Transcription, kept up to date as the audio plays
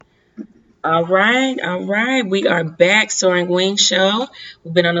All right, all right. We are back, Soaring Wing Show.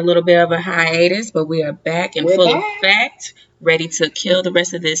 We've been on a little bit of a hiatus, but we are back in We're full back. effect, ready to kill the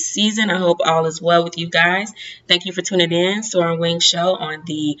rest of this season. I hope all is well with you guys. Thank you for tuning in, Soaring Wing Show on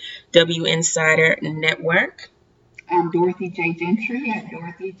the W Insider Network. I'm Dorothy J. Gentry at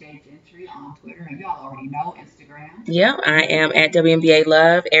Dorothy J. Gentry on Twitter, and y'all already know Instagram. Yep, I am at WNBA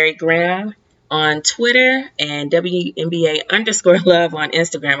Love, Eric Graham on Twitter, and WNBA underscore Love on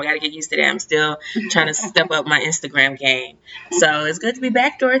Instagram. I got to get used to that. I'm still trying to step up my Instagram game. So it's good to be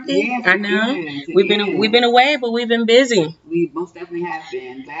back, Dorothy. Yes, I know it we've been away, but we've been busy. We most definitely have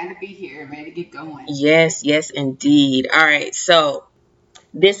been. Glad to be here, ready to get going. Yes, yes, indeed. All right, so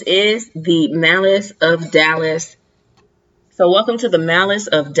this is the Malice of Dallas. So welcome to the Malice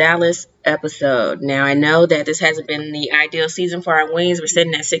of Dallas episode. Now I know that this hasn't been the ideal season for our Wings. We're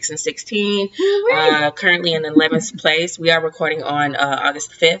sitting at 6-16, currently in 11th place. We are recording on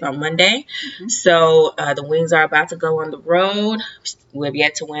August 5th on Monday. Mm-hmm. So the Wings are about to go on the road. We've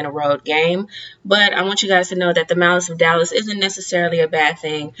yet to win a road game, but I want you guys to know that the Malice of Dallas isn't necessarily a bad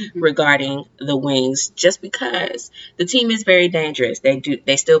thing regarding the Wings, just because the team is very dangerous.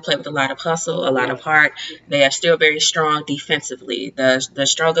 They still play with a lot of hustle, a lot of heart. They are still very strong defensively. The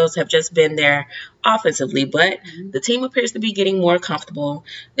struggles have just been there offensively, but the team appears to be getting more comfortable.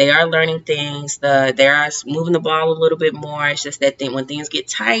 They are learning things. They are moving the ball a little bit more. It's just that when things get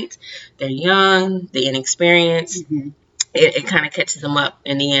tight, they're young, they're inexperienced. It kind of catches them up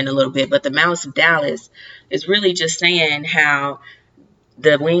in the end a little bit. But the Malice of Dallas is really just saying how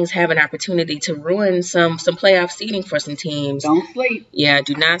the Wings have an opportunity to ruin some playoff seeding for some teams. Don't sleep. Yeah,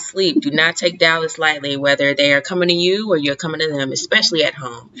 do not sleep. Do not take Dallas lightly, whether they are coming to you or you're coming to them, especially at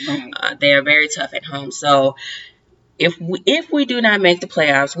home. Right. They are very tough at home. So if we do not make the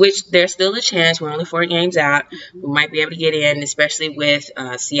playoffs, which there's still a chance, we're only 4 games out, we might be able to get in, especially with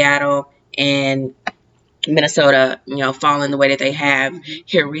Seattle and Minnesota, falling the way that they have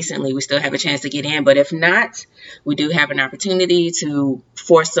here recently. We still have a chance to get in, but if not, we do have an opportunity to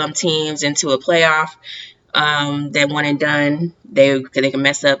force some teams into a playoff. That one and done, they can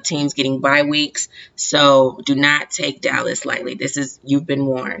mess up teams getting bye weeks. So do not take Dallas lightly. You've been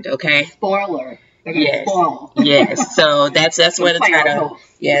warned, okay? Spoiler. Yes. Spoil. Yes. So that's where the title.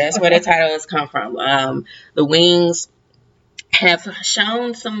 Yeah, that's where the title has come from. The Wings have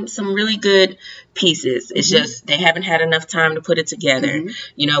shown some really good pieces. It's just they haven't had enough time to put it together.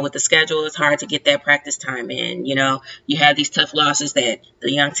 With the schedule, it's hard to get that practice time in. You have these tough losses that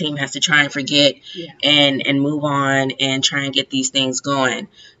the young team has to try and forget and move on and try and get these things going.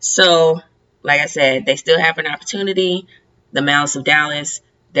 So, like I said, they still have an opportunity. The Malice of Dallas,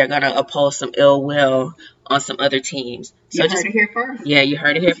 they're going to oppose some ill will on some other teams. So you heard it here first. Yeah, you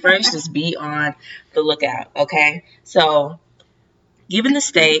heard it here first. Just be on the lookout, okay? So, given the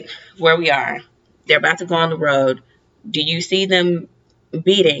state where we are, they're about to go on the road. Do you see them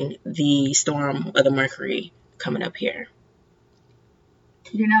beating the Storm or the Mercury coming up here?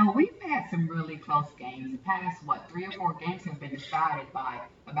 We've had some really close games. The past, 3 or 4 games have been decided by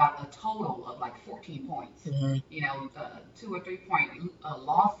about a total of like 14 points. 2 or 3 point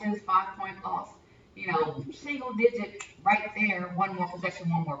losses, 5-point loss. Single digit right there, one more possession,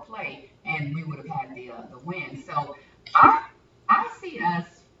 one more play, and we would have had the win. So I see us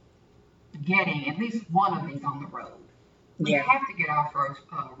getting at least one of these on the road. We have to get our first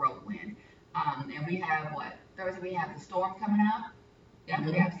road win. And we have Thursday we have the Storm coming up. Then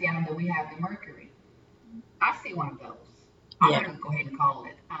we have Seattle, then we have the Mercury. I see one of those. I'm going to go ahead and call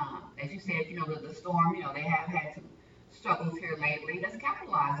it. As you said, the Storm, they have had some struggles here lately. Let's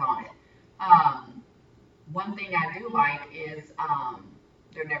capitalize on it. One thing I do like is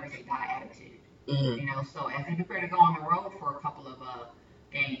their never say die attitude. So as they prepare to go on the road for a couple of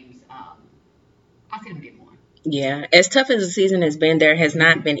games, I see them get one. Yeah, as tough as the season has been, there has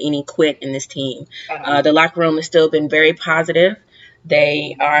not been any quit in this team. The locker room has still been very positive.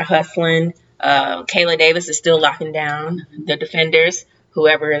 They are hustling. Kayla Davis is still locking down the defenders.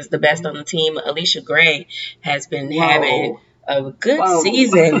 Whoever is the best on the team, Alicia Gray has been having a good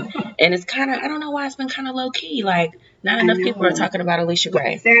season. And it's kind of, I don't know why it's been kind of low key. Like, not enough people are talking about Alicia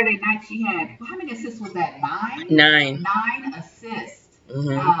Gray. Saturday night she had, how many assists was that? 9? 9. 9 assists.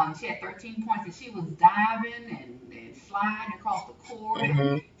 She had 13 points, and she was diving and sliding across the court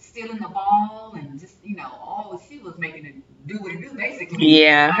and stealing the ball and just, she was making it do what it do, basically.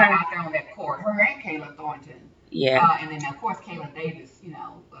 Yeah. Out there on that court. Her and Kayla Thornton. Yeah. And then, of course, Kayla Davis,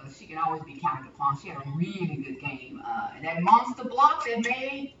 she can always be counted upon. She had a really good game. And that monster block that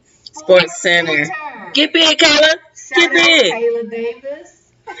made Sports Center. Get big, Kayla. Get big. Kayla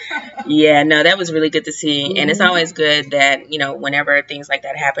Davis. Yeah, no, that was really good to see. And it's Mhm. always good that, whenever things like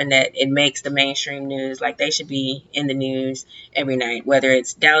that happen, that it makes the mainstream news. Like, they should be in the news every night, whether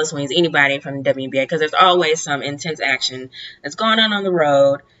it's Dallas Wings, anybody from the WNBA, because there's always some intense action that's going on the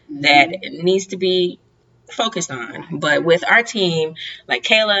road that needs to be focused on. But with our team, like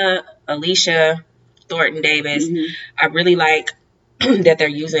Kayla, Alicia, Thornton Davis, I really like that they're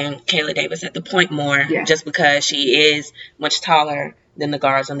using Kayla Davis at the point more, just because she is much taller than the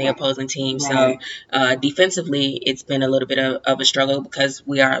guards on the opposing team. So defensively, it's been a little bit of a struggle because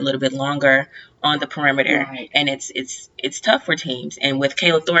we are a little bit longer on the perimeter, and it's tough for teams. And with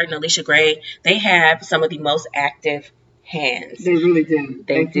Kayla Thornton, Alicia Gray, they have some of the most active hands. They really do.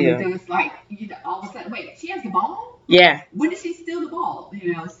 They do. It's like, all of a sudden, wait, she has the ball? Yeah. When did she steal the ball?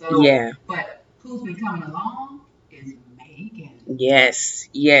 So. Yeah. But who's been coming along is Megan. Yes.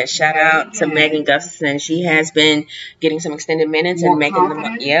 Shout out to Megan Gustafson. She has been getting some extended minutes and making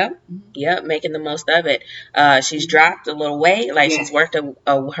making the most of it. She's dropped a little weight, like she's worked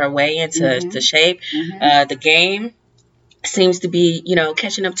her way into shape. The game seems to be,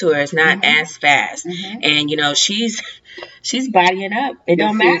 catching up to her. It's not as fast, and she's bodying up. It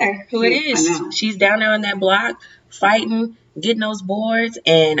don't matter who it is. She's down there on that block, fighting, getting those boards,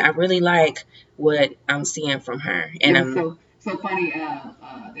 and I really like what I'm seeing from her. And I'm so funny.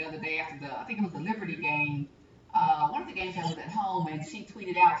 The other day after I think it was the Liberty game. One of the games I was at home, and she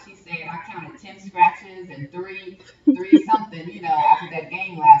tweeted out. She said, "I counted 10 scratches and three something." After that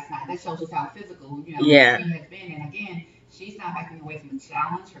game last night, that shows us how physical she has been. And again, she's not backing away from the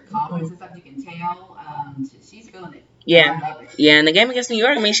challenge. Her confidence is up. You can tell. She's feeling it. Yeah. I love it. Yeah. In the game against New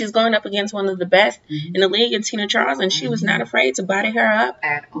York, I mean, she's going up against one of the best in the league, and Tina Charles, and she was not afraid to body her up,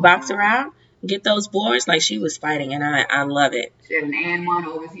 box her out, get those boards. Like, she was fighting, and I love it. She had an and one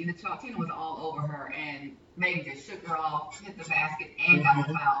over Tina Charles. Tina was all over her, and Megan just shook her off, hit the basket, and got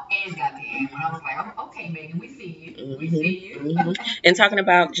the foul, and got the and one. I was like, okay, Megan, we see you. We see you. And talking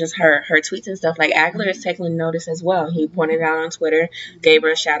about just her tweets and stuff, like, Agler is taking notice as well. He pointed it out on Twitter, gave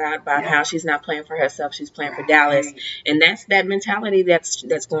her a shout out about how she's not playing for herself, she's playing for Dallas. And that's that mentality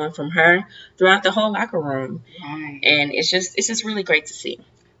that's going from her throughout the whole locker room. And it's just really great to see.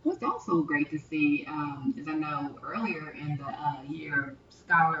 What's also great to see is, I know earlier in the year,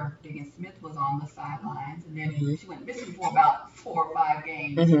 Skylar Diggins-Smith was on the sidelines, and then she went missing for about 4 or 5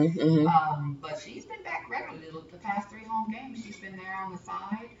 games. But she's been back regularly the past 3 home games. She's been there on the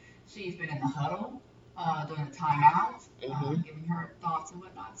side. She's been in the huddle during the timeouts, giving her thoughts and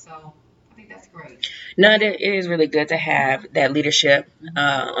whatnot. So I think that's great. No, it is really good to have that leadership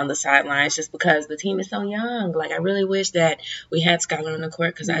on the sidelines, just because the team is so young. Like, I really wish that we had Skylar on the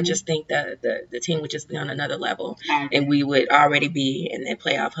court, because I just think that the team would just be on another level, and we would already be in the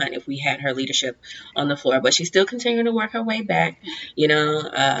playoff hunt if we had her leadership on the floor. But she's still continuing to work her way back, and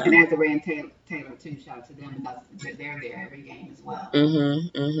as the Ray and Taylor too, shout out to them, because they're there every game as well.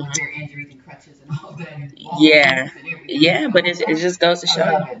 With their injuries and crutches and all that. And but it just goes to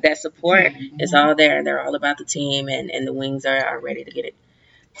show that support is all there. They're all about the team, and the Wings are ready to get it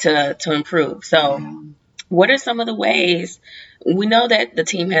to improve. So what are some of the ways, we know that the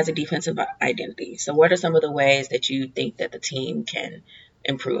team has a defensive identity, so what are some of the ways that you think that the team can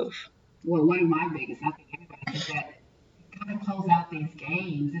improve? Well, one of my biggest, I think everybody is that you got to close out these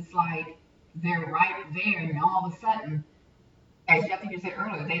games. It's like they're right there, and all of a sudden, as I think you said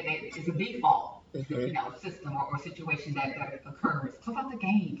earlier, it's a default system or situation that occurs. Close out the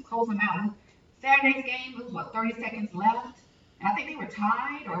games, close them out. Saturday's game was 30 seconds left, and I think they were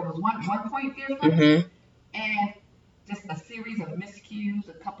tied, or it was one point difference, and just a series of miscues,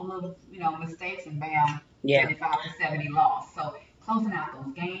 a couple of mistakes, and bam, 75-70 loss. So closing out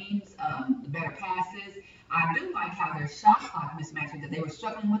those games, the better passes. I do like how their shot clock mismatches that they were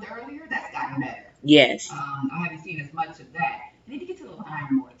struggling with earlier. That's gotten better. Yes. I haven't seen as much of that. They need to get to the line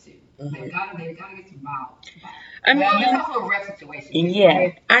more too. They've got to get some fouls. I mean, it's also a ref situation.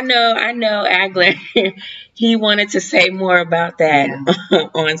 Yeah, I know. Agler, he wanted to say more about that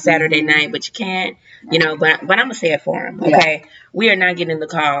on Saturday night, but you can't. But I'm gonna say it for him. Okay, we are not getting the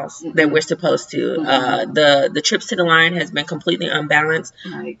calls that we're supposed to. The trips to the line has been completely unbalanced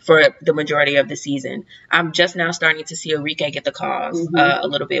for the majority of the season. I'm just now starting to see Enrique get the calls a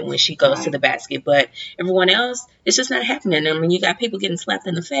little bit when she goes to the basket, but everyone else, it's just not happening. I mean, you got people getting slapped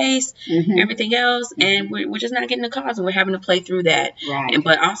in the face, everything else, and we're just not getting the calls, and we're having to play through that.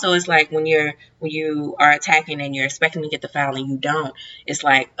 But also, it's like when you are attacking and you're expecting to get the foul and you don't, it's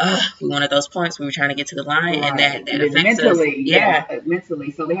like, we wanted those points. We were trying to get to the line, and that affects us. Yeah.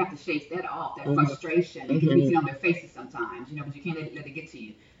 mentally. So they have to shake that off, that frustration. It can be seen on their faces sometimes, but you can't let it get to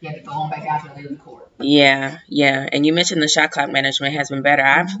you. You have to go on back out to the end of the court. Yeah, yeah. And you mentioned the shot clock management has been better.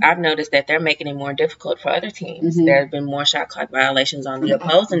 I've noticed that they're making it more difficult for other teams. There have been more shot clock violations on the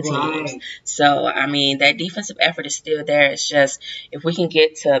opposing teams. So, I mean, that defensive effort is still there. It's just if we can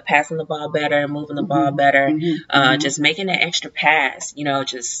get to passing the ball better, moving the ball better, just making that extra pass,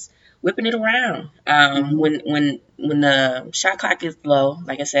 just whipping it around. When the shot clock is low,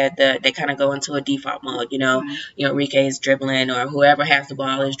 like I said, they kind of go into a default mode. Enrique is dribbling, or whoever has the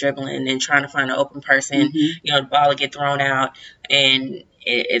ball is dribbling and trying to find an open person. The ball will get thrown out, and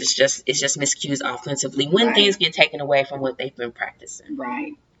it's just miscues offensively when things get taken away from what they've been practicing.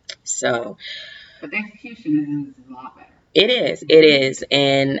 Right. So, but the execution is a lot better. It is,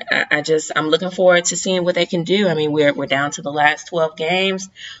 and I'm looking forward to seeing what they can do. I mean, we're down to the last 12 games,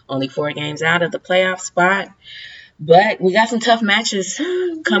 only 4 games out of the playoff spot, but we got some tough matches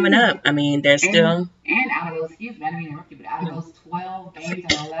coming up. I mean, there's still out of those, excuse me, I didn't mean to interrupt you, but out of those 12 games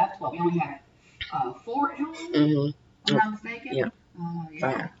that are left, we only have 4 at home. If I'm not mistaken. Yeah.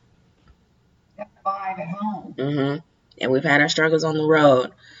 5 at home. And we've had our struggles on the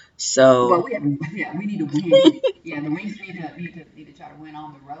road. So well, we need to win. The Wings need to try to win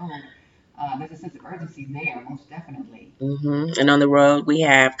on the road. There's a sense of urgency there, most definitely. And on the road, we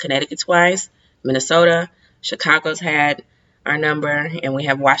have Connecticut twice, Minnesota, Chicago's had our number, and we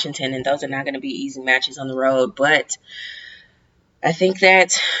have Washington, and those are not going to be easy matches on the road. But I think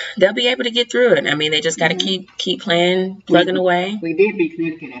that they'll be able to get through it. I mean, they just got to keep playing, plugging away. We did beat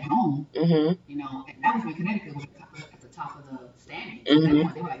Connecticut at home. And that was when Connecticut was at the top of the standings. At that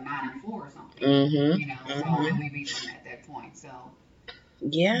point, they were like 9-4 or something. So we beat them at that point. So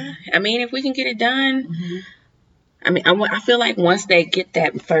yeah, I mean, if we can get it done. I mean, I feel like once they get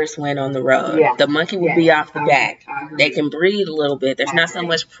that first win on the road, the monkey will be off the back. They can breathe a little bit. There's not so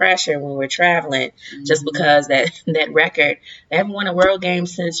much pressure when we're traveling, just because that record, they haven't won a road game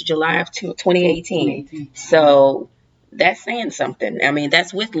since July of 2018. So that's saying something. I mean,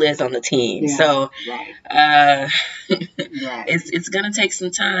 that's with Liz on the team. So it's going to take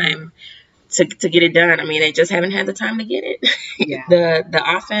some time to get it done. I mean, they just haven't had the time to get it. The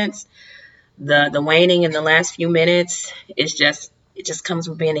offense, the waning in the last few minutes, it just comes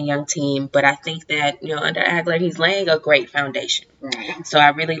with being a young team. But I think that under Agler, he's laying a great foundation. So I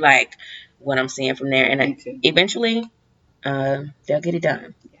really like what I'm seeing from there, and eventually they'll get it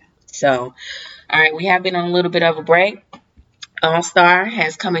done. So all right, we have been on a little bit of a break. All-Star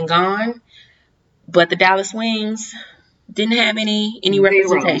has come and gone, but the Dallas Wings didn't have any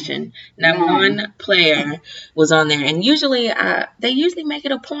representation. Not one player was on there, and they usually make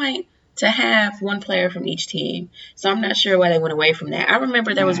it a point to have one player from each team. So I'm not sure why they went away from that. I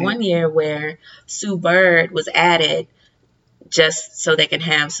remember there was one year where Sue Bird was added just so they can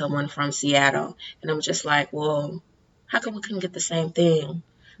have someone from Seattle. And I'm just like, well, how come we couldn't get the same thing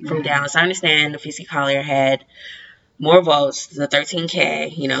from Dallas? I understand Fisi Collier had more votes, the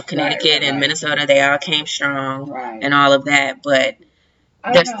 13K, Connecticut and Minnesota, they all came strong and all of that, but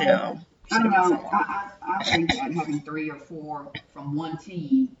they're still. I don't know. I think that having 3 or 4 from one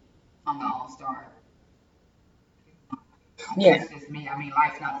team on the All-Star. That's just me. I mean,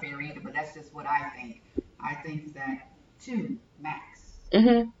 life's not fair either, but that's just what I think. I think that 2 max. Give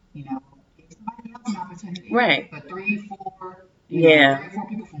somebody else an opportunity. Right. But 3, 4, 3 or 4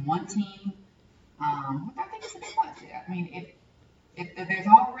 people from one team. I think it's a bit much. I mean, if there's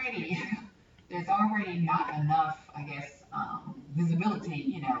already not enough, I guess,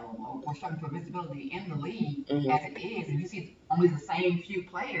 visibility, we're starting to put visibility in the league as it is, and you see only the same few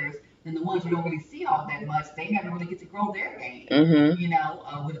players, then the ones you don't really see all that much, they never really get to grow their game,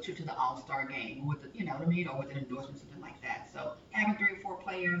 with a trip to the All-Star game, with the, or with an endorsement, something like that. So having 3 or 4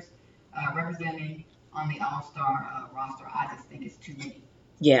 players representing on the All-Star roster, I just think it's too many.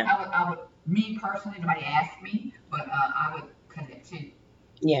 Yeah. I would, me personally, nobody asked me, but I would cut it at 2.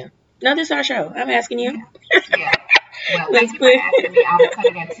 Yeah. No, this is our show. I'm asking you. Yeah. Well, thank you for asking me. I would cut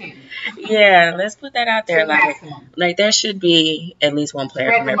it at 2. Yeah, let's put that out there. Maximum. Like there should be at least one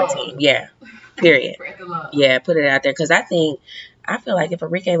player from every team. Yeah. Period. Spread the love. Yeah, put it out there, because I feel like if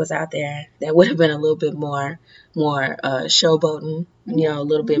Enrique was out there, there would have been a little bit more showboating, a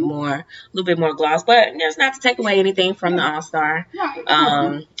little bit more gloss. But it's not to take away anything from the All-Star.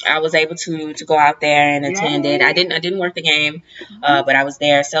 I was able to go out there and attend it. I didn't work the game, but I was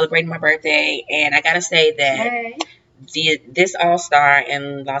there celebrating my birthday, and I gotta say that this All-Star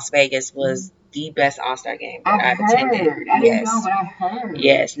in Las Vegas was the best All-Star game that I've attended. I didn't know, but I heard.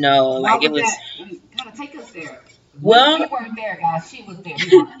 Yes, no, like it was. Gotta take us there. Well, we weren't there, guys. She was there.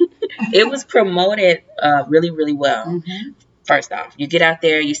 We weren't. It was promoted really, really well. First off, you get out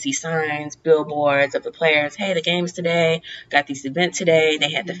there, you see signs, billboards of the players. Hey, the game's today. Got this event today. They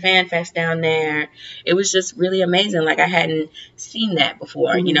had the fan fest down there. It was just really amazing. Like I hadn't seen that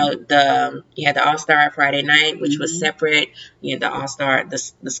before. You know, you had the All Star Friday night, which was separate. You had the All Star, the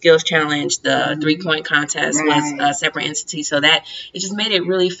skills challenge, the 3-point contest was a separate entity. So that it just made it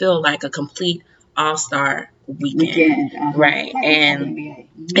really feel like a complete All Star weekend. Right? Like And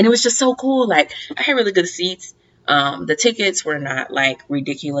it was just so cool. Like I had really good seats. The tickets were not like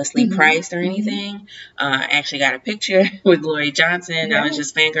ridiculously priced or anything. I actually got a picture with Gloria Johnson. I was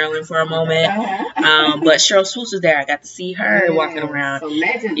just fangirling for a moment. But Cheryl Swoops was there. I got to see her walking around. So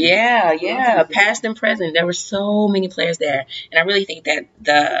legend. Yeah, past and present. There were so many players there, and I really think that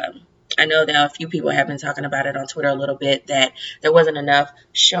I know that a few people have been talking about it on Twitter a little bit, that there wasn't enough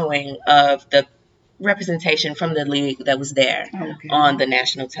showing of the representation from the league that was there on the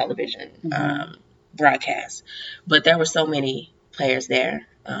national television broadcast. But there were so many players there.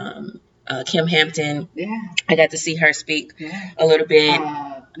 Kim Hampton, I got to see her speak a little bit.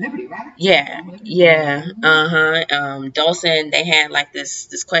 Liberty, right? Yeah. Dawson, they had like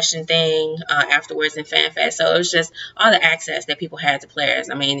this question thing afterwards in FanFest. So it was just all the access that people had to players.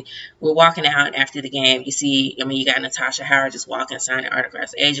 I mean, we're walking out after the game. You got Natasha Howard just walking, signing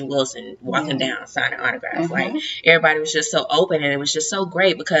autographs. Asia Wilson walking down, signing autographs. Like, everybody was just so open, and it was just so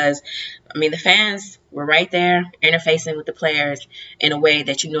great because, the fans were right there interfacing with the players in a way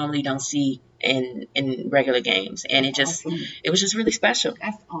that you normally don't see in regular games, and it was just really special.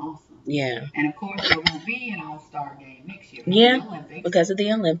 That's awesome. Yeah. And of course, there will be an All-Star game next year. Because of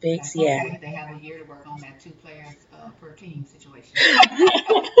the Olympics. They have a year to work on that 2 players per team situation.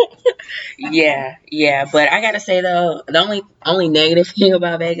 Yeah. But I gotta say though, the only negative thing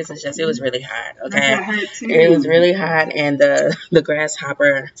about Vegas is just it was really hot. Okay, it was really hot, and the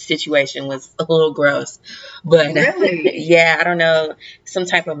grasshopper situation was a little gross. But really, I don't know, some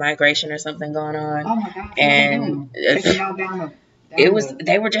type of migration or something going on. Oh my gosh! And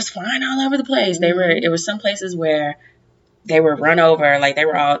they were just flying all over the place. It was some places where they were run over, like they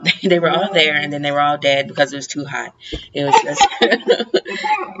were all there, and then they were all dead because it was too hot. It was just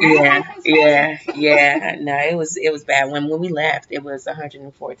yeah. No, it was bad. When we left, it was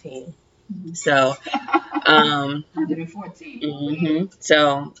 114. So 114.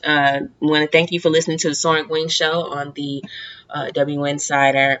 So want to thank you for listening to the Soaring Wings show on the W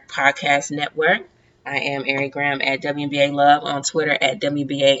Insider Podcast Network. I am Ari Graham at WNBA Love on Twitter, at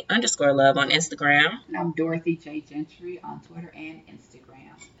WNBA_Love on Instagram. And I'm Dorothy J. Gentry on Twitter and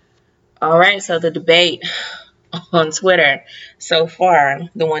Instagram. All right, so the debate on Twitter so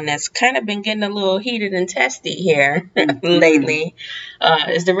far, the one that's kind of been getting a little heated and testy here lately,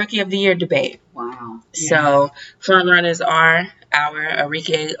 is the Rookie of the Year debate. Wow. Yeah. So front runners are our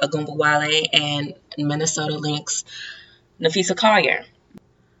Arike Ogunbowale and Minnesota Lynx Nafisa Collier.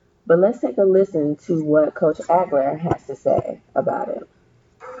 But let's take a listen to what Coach Agler has to say about it.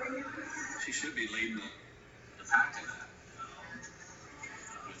 She should be leading the pack in that.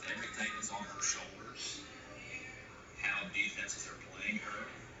 With everything that's on her shoulders, how defenses are playing her,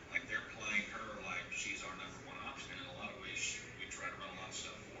 like they're playing her like she's our number one option. In a lot of ways, we try to run a lot of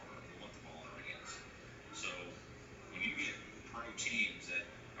stuff for her. We want the ball in her hands. So when you get pro teams that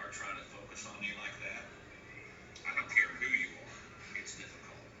are trying to focus on you like that, I don't care who you are, it's difficult.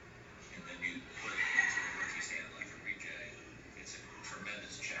 And then you put it into a rookie's hand like Enrique. It's a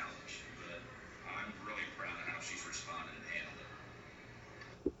tremendous challenge, but I'm really proud of how she's responded and handled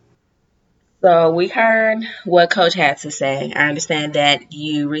it. So we heard what Coach had to say. I understand that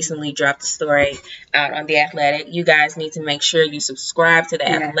you recently dropped a story out on The Athletic. You guys need to make sure you subscribe to The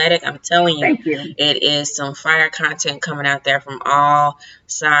Athletic. I'm telling you, it is some fire content coming out there from all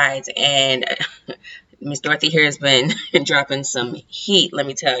sides. And Miss Dorothy here has been dropping some heat, let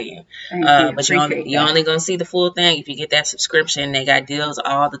me tell you. But you're only going to see the full thing if you get that subscription. They got deals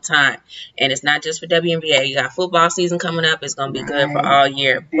all the time. And it's not just for WNBA. You got football season coming up. It's going to be good for all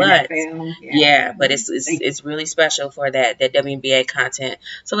year. But but it's really special for that WNBA content.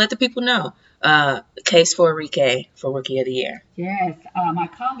 So let the people know. Case for Enrique for Rookie of the Year. Yes. My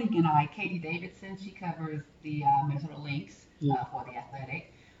colleague and I, Katie Davidson, she covers the Minnesota Lynx for The Athletic.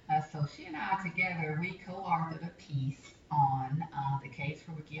 So she and I together, we co-authored a piece on the case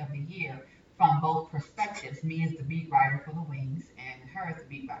for Rookie of the Year from both perspectives. Me as the beat writer for the Wings and her as the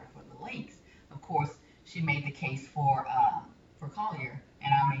beat writer for the Lynx. Of course, she made the case for Collier,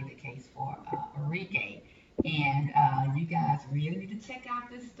 and I made the case for Enrique. And you guys really need to check out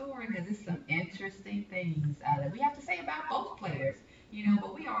this story because there's some interesting things that we have to say about both players.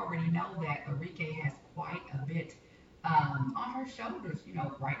 But we already know that Enrique has quite a bit on her shoulders,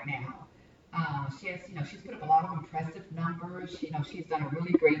 right now. She's put up a lot of impressive numbers. She's done a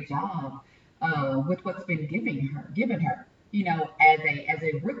really great job with what's been given her. As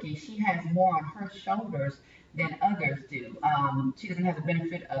a rookie, she has more on her shoulders than others do. She doesn't have the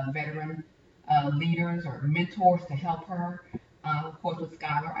benefit of veteran leaders or mentors to help her. Of course, with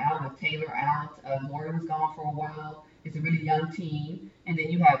Skylar out, with Taylor out, Lori was gone for a while. It's a really young team, and then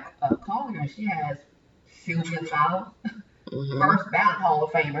you have Collier, and she has Sylvia Fowles, first ballot Hall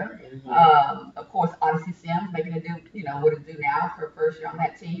of Famer. Of course, Odyssey Sims making it do, what it do now, her first year on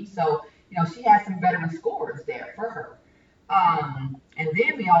that team. So, she has some veteran scorers there for her. And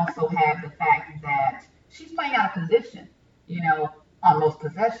then we also have the fact that she's playing out of position, on most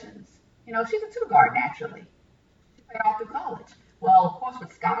possessions. She's a two guard naturally. She played all through college. Well, of course,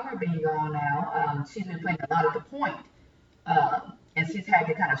 with Skylar being gone now, she's been playing a lot at the point, and she's had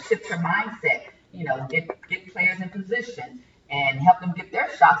to kind of shift her mindset. Get players in position and help them get their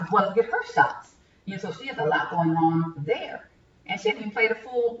shots as well as get her shots. So she has a lot going on there, and she hasn't even played a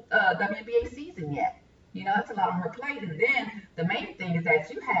full WNBA season yet. That's a lot on her plate. And then the main thing is that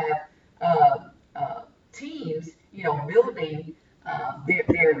you have teams, building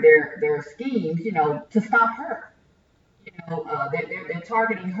their schemes, to stop her. They're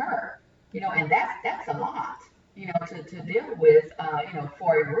targeting her, and that's a lot, to deal with,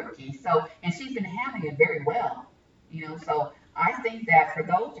 for a rookie. So, and she's been handling it very well, So I think that for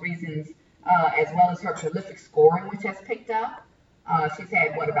those reasons, as well as her prolific scoring, which has picked up, she's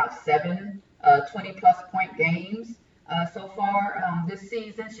had about seven 20 plus point games so far this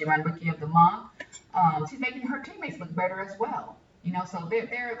season. She won Rookie of the Month. She's making her teammates look better as well. So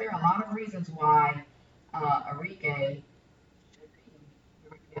there are a lot of reasons why Arike should be the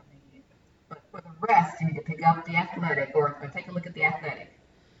Rookie of the Year. But for the rest, you need to pick up the Athletic or take a look at the Athletic.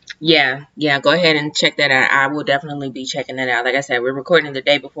 Yeah, go ahead and check that out. I will definitely be checking that out. Like I said, we're recording the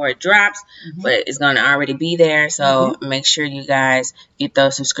day before it drops, but it's going to already be there. So make sure you guys get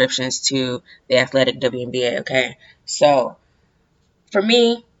those subscriptions to the Athletic WNBA, okay? So for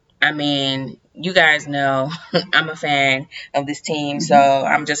me, I mean, you guys know I'm a fan of this team, so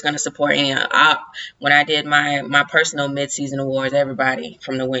I'm just going to support him. When I did my personal midseason awards, everybody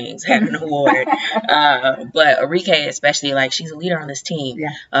from the Wings had an award. But Arike especially, like, she's a leader on this team.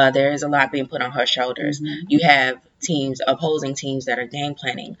 Yeah. There is a lot being put on her shoulders. You have opposing teams that are game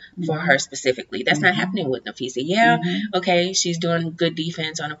planning for her specifically. That's not happening with Nafisa. Yeah, okay, she's doing good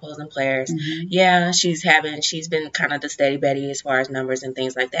defense on opposing players. Yeah, she's been kind of the steady Betty as far as numbers and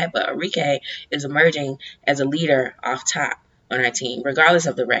things like that. But Arike is emerging as a leader off top on our team, regardless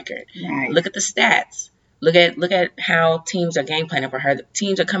of the record. Right. Look at the stats. Look at how teams are game planning for her. The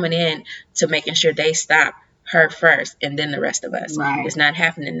teams are coming in to making sure they stop her first and then the rest of us. Right. It's not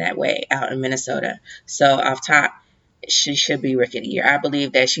happening that way out in Minnesota. So off top, she should be Rookie of the Year. I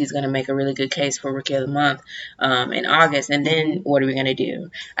believe that she's going to make a really good case for Rookie of the Month in August. And then what are we going to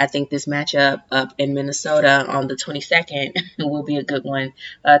do? I think this matchup up in Minnesota on the 22nd will be a good one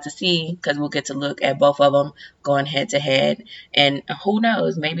to see, because we'll get to look at both of them going head to head. And who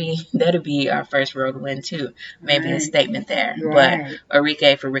knows, maybe that'll be our first road win too. Maybe a statement there. Right. But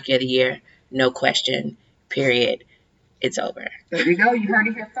Arike for Rookie of the Year, no question, period. It's over. There you go. You heard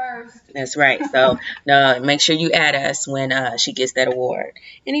it here first. That's right. So, no, make sure you add us when she gets that award.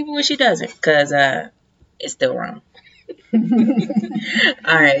 And even when she doesn't, because it's still wrong.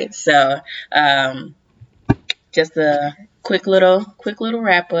 All right. So, just a quick little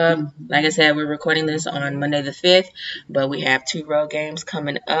wrap up. Like I said, we're recording this on Monday the 5th, but we have 2 road games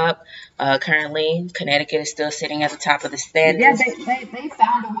coming up. Currently, Connecticut is still sitting at the top of the standings. Yeah, they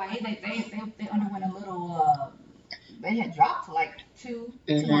found a way. They underwent a little. They had dropped to like 2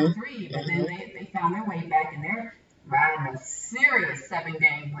 or 3, but then they found their way back, and they're riding a serious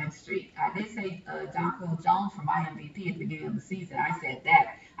 7-game win streak. They say Jonquil Jones for my MVP at the beginning of the season. I said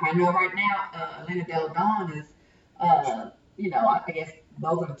that. I know right now Elena Del Don is, I guess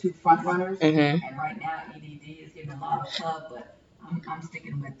those are the 2 front runners, and right now EDD is getting a lot of love, but I'm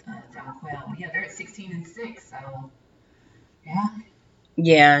sticking with Jonquil. Yeah, they're at 16-6, so yeah.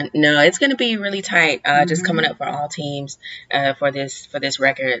 Yeah, no, it's going to be really tight. Just coming up for all teams for this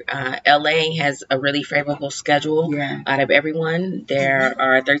record. LA has a really favorable schedule out of everyone. There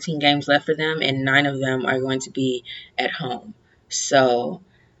are 13 games left for them, and 9 of them are going to be at home. So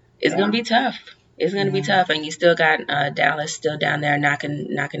it's going to be tough. It's going to be tough, and you still got Dallas still down there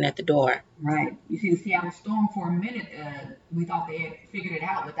knocking at the door. Right. You see, the Seattle Storm for a minute, we thought they had figured it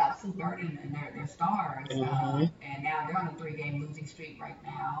out without Sue Bird and their stars, and now they're on a 3-game losing streak right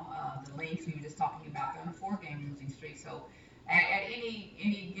now. The Lynx we were just talking about, they're on a 4-game losing streak. So at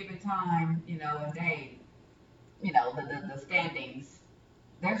any given time, a day, the standings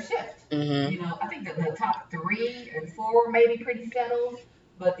their shift. Mm-hmm. You know, I think that the top 3 and 4 may be pretty settled,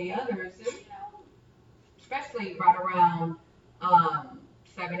 but the others, especially right around um,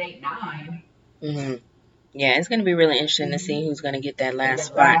 7, 8, 9. Mm-hmm. Yeah, it's going to be really interesting to see who's going to get that last The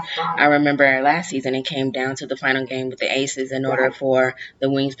spot. last spot. I remember last season it came down to the final game with the Aces in order for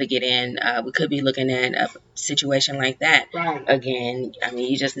the Wings to get in. We could be looking at a situation like that again. I mean,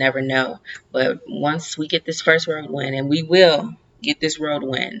 you just never know. But once we get this first road win, and we will get this road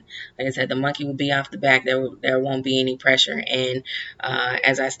win, like I said, the monkey will be off the back. There won't be any pressure. And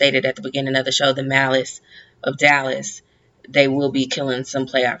as I stated at the beginning of the show, the Malice of Dallas, they will be killing some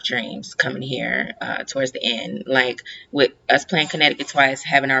playoff dreams coming here towards the end. Like with us playing Connecticut twice,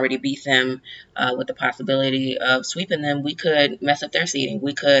 having already beat them with the possibility of sweeping them, we could mess up their seeding.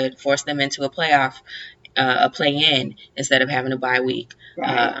 We could force them into a playoff, a play-in instead of having a bye week.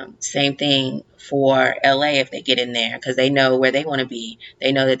 Same thing for LA if they get in there because they know where they want to be.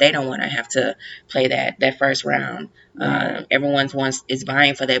 They know that they don't want to have to play that first round. Everyone's is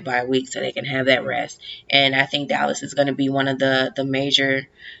vying for that bye week so they can have that rest. And I think Dallas is going to be one of the major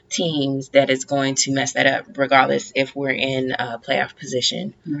teams that is going to mess that up, regardless if we're in playoff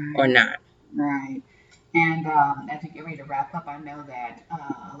position or not. Right. And as we get ready to wrap up, I know that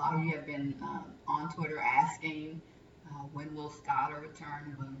a lot of you have been on Twitter asking when will Skylar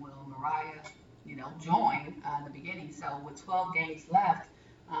return, when will Mariah, join in the beginning. So with 12 games left,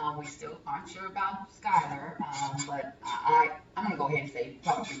 we still aren't sure about Skylar, but I'm going to go ahead and say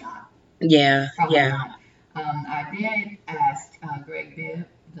probably not. Yeah, probably not. I did ask Greg Bibb,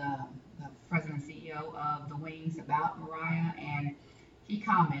 the president and CEO of the Wings, about Mariah, and he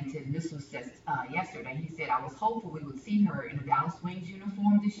commented, and this was just yesterday, he said, I was hopeful we would see her in a Dallas Wings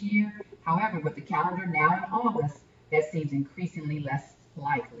uniform this year. However, with the calendar now in August, that seems increasingly less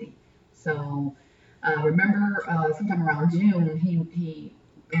likely. So remember, sometime around June, he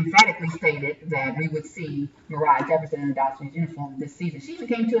emphatically stated that we would see Mariah Jefferson in a Dallas Wings uniform this season. She even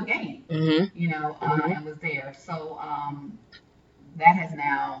came to a game, and was there. So that has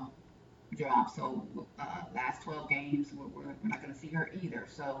now dropped. So last 12 games, we're not going to see her either.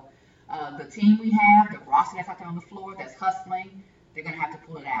 So the team we have, the roster that's out there on the floor that's hustling, they're going to have to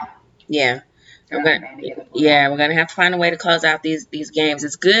pull it out. Yeah. We're gonna have to find a way to close out these games.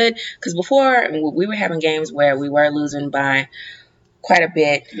 It's good because before we were having games where we were losing by quite a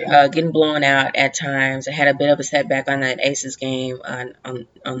bit, getting blown out at times. I had a bit of a setback on that Aces game on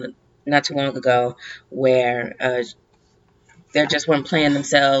the not too long ago where they just weren't playing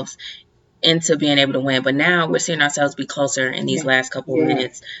themselves into being able to win. But now we're seeing ourselves be closer in these last couple of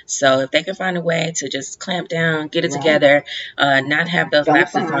minutes. So if they can find a way to just clamp down, get it together, not have those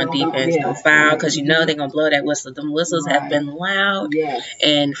lapses on defense, don't foul, because they're going to blow that whistle. Them whistles have been loud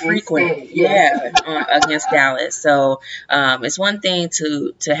and frequent against Dallas. So it's one thing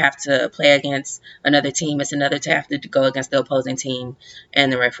to have to play against another team. It's another to have to go against the opposing team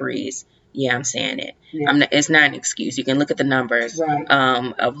and the referees. Yeah, I'm saying it. It's not an excuse. You can look at the numbers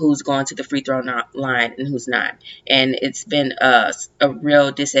of who's going to the free throw line and who's not. And it's been a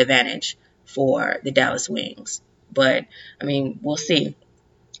real disadvantage for the Dallas Wings. But, I mean, we'll see.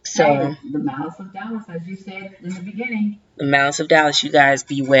 So the Malice of Dallas, as you said in the beginning. The Malice of Dallas, you guys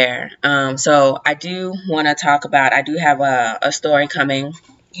beware. So I do want to talk about, I do have a story coming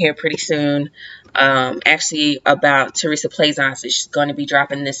here pretty soon. Actually about Teresa Plaisance. She's going to be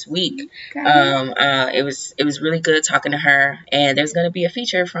dropping this week. It was really good talking to her, and there's going to be a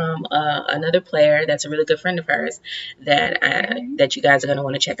feature from another player that's a really good friend of hers that you guys are going to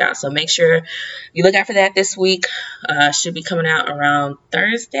want to check out. So make sure you look out for that this week. Should be coming out around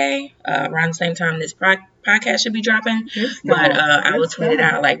Thursday, around the same time this podcast should be dropping. But I will tweet it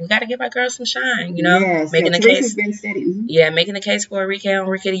out like, we got to give our girls some shine, making the case. Been steady. Making the case for Rookie of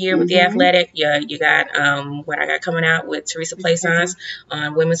the Year with the Athletic. You got what I got coming out with Teresa Plaisance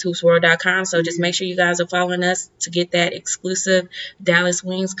on womenshoopsworld.com. So just make sure you guys are following us to get that exclusive Dallas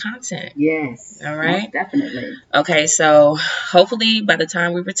Wings content. Yes. All right. Definitely. Okay, so hopefully by the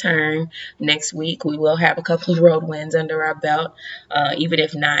time we return next week, we will have a couple of road wins under our belt. Even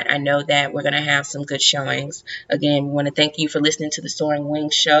if not, I know that we're going to have some good showings. Again, we want to thank you for listening to the Soaring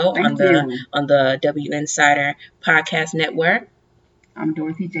Wings show on the W Insider Podcast Network. I'm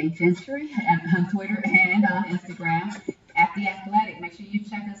Dorothy J. Gentry on Twitter and on Instagram at The Athletic. Make sure you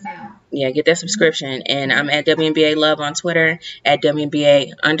check us out. Yeah, get that subscription. And I'm at WNBA Love on Twitter, at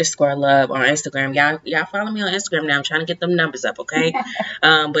WNBA_Love on Instagram. Y'all follow me on Instagram now. I'm trying to get them numbers up, okay?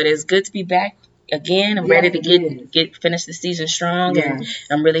 But it's good to be back again. I'm ready to finish the season strong, and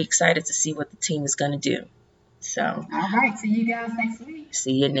I'm really excited to see what the team is going to do. So, all right. See you guys next week.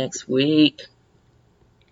 See you next week.